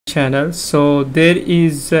channel. So there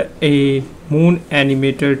is a Moon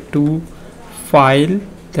Animator 2 file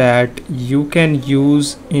that you can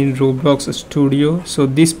use in Roblox Studio. So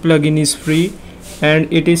this plugin is free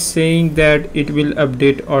and it is saying that it will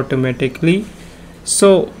update automatically.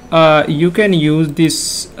 So you can use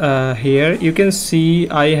this here. You can see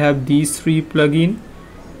I have these three plugin.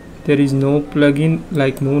 There is no plugin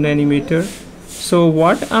like Moon Animator. So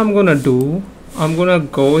what I'm gonna do, I'm gonna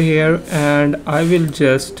go here and I will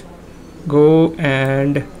just go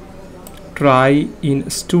and try in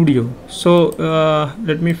Studio. So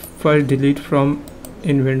let me first delete from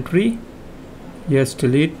inventory. Yes,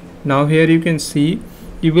 delete. Now here you can see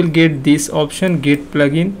you will get this option, get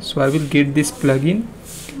plugin. So I will get this plugin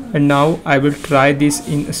and now I will try this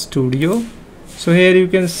in Studio. So here you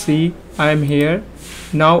can see I am here.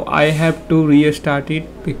 Now I have to restart it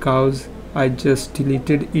because I just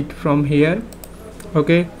deleted it from here.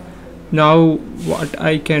 Okay, now what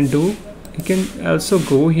I can do, you can also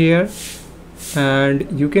go here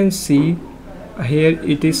and you can see here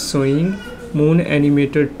it is showing Moon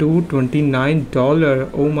Animator 2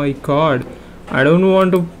 $29. Oh my god, I don't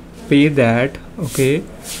want to pay that. Okay,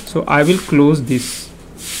 so I will close this.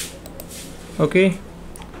 Okay,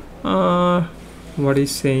 what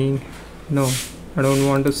is saying? No, I don't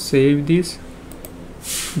want to save this.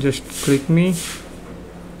 Just click me,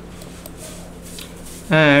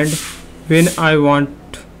 and when I want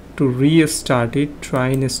to restart it, try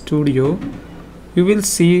in Studio, you will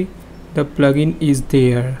see the plugin is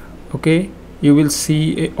there. Okay, you will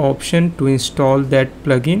see a option to install that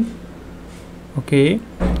plugin. Okay,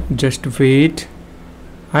 just wait.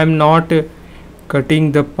 I'm not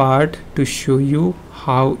cutting the part to show you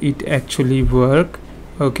how it actually work.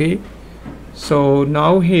 Okay, so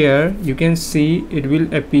now here you can see it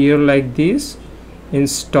will appear like this,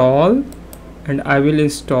 install, and I will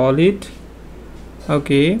install it.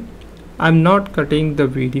 Okay, I'm not cutting the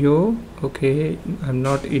video. Okay, I'm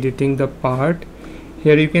not editing the part.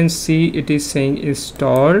 Here you can see it is saying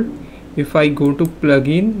installed. If I go to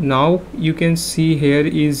plugin, now you can see here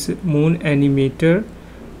is Moon Animator.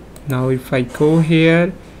 Now if I go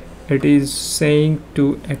here, it is saying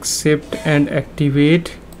to accept and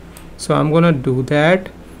activate. So I'm gonna do that.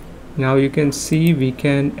 Now you can see we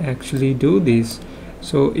can actually do this.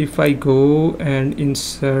 So if I go and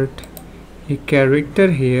insert a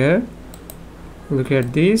character here, look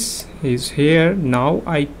at this, is here. Now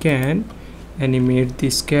I can animate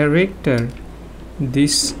this character.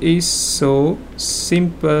 This is so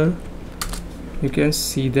simple, you can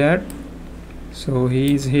see that. So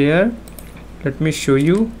he is here. Let me show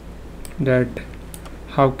you that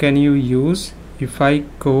how can you use. If I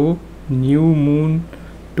go new Moon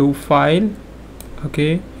 2 file,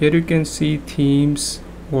 okay, here you can see themes,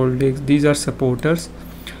 Voldex, these are supporters.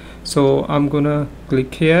 So I'm gonna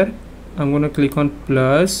click here, I'm gonna click on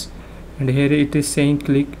plus, and here it is saying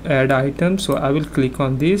click add item. So I will click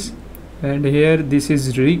on this, and here this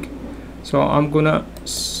is rig. So I'm gonna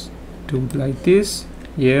do like this.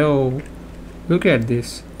 Yo, look at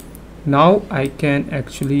this. Now I can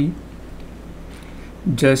actually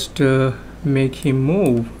just make him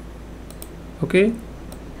move. Okay,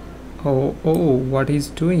 oh, what he's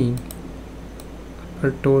doing,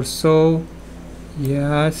 upper torso,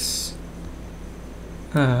 yes,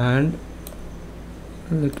 and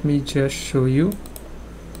let me just show you.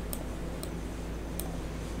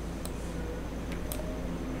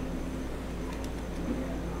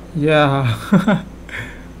 Yeah.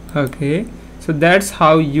 Okay, so that's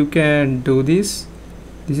how you can do this.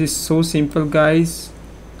 This is so simple, guys.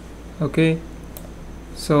 Okay,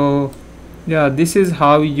 so yeah, this is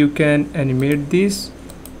how you can animate this.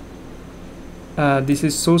 This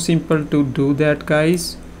is so simple to do that,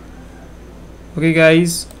 guys. Okay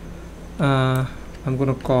guys, I'm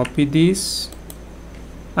gonna copy this.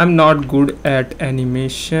 I'm not good at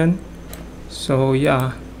animation, so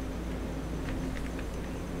yeah.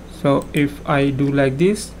 So if I do like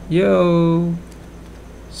this, yo,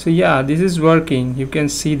 so yeah, this is working, you can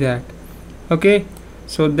see that. Okay,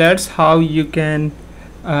 so that's how you can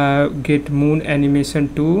get Moon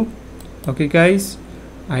Animation 2. Okay guys,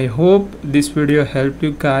 I hope this video helped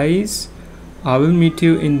you guys. I will meet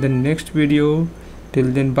you in the next video.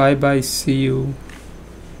 Till then, bye bye, see you.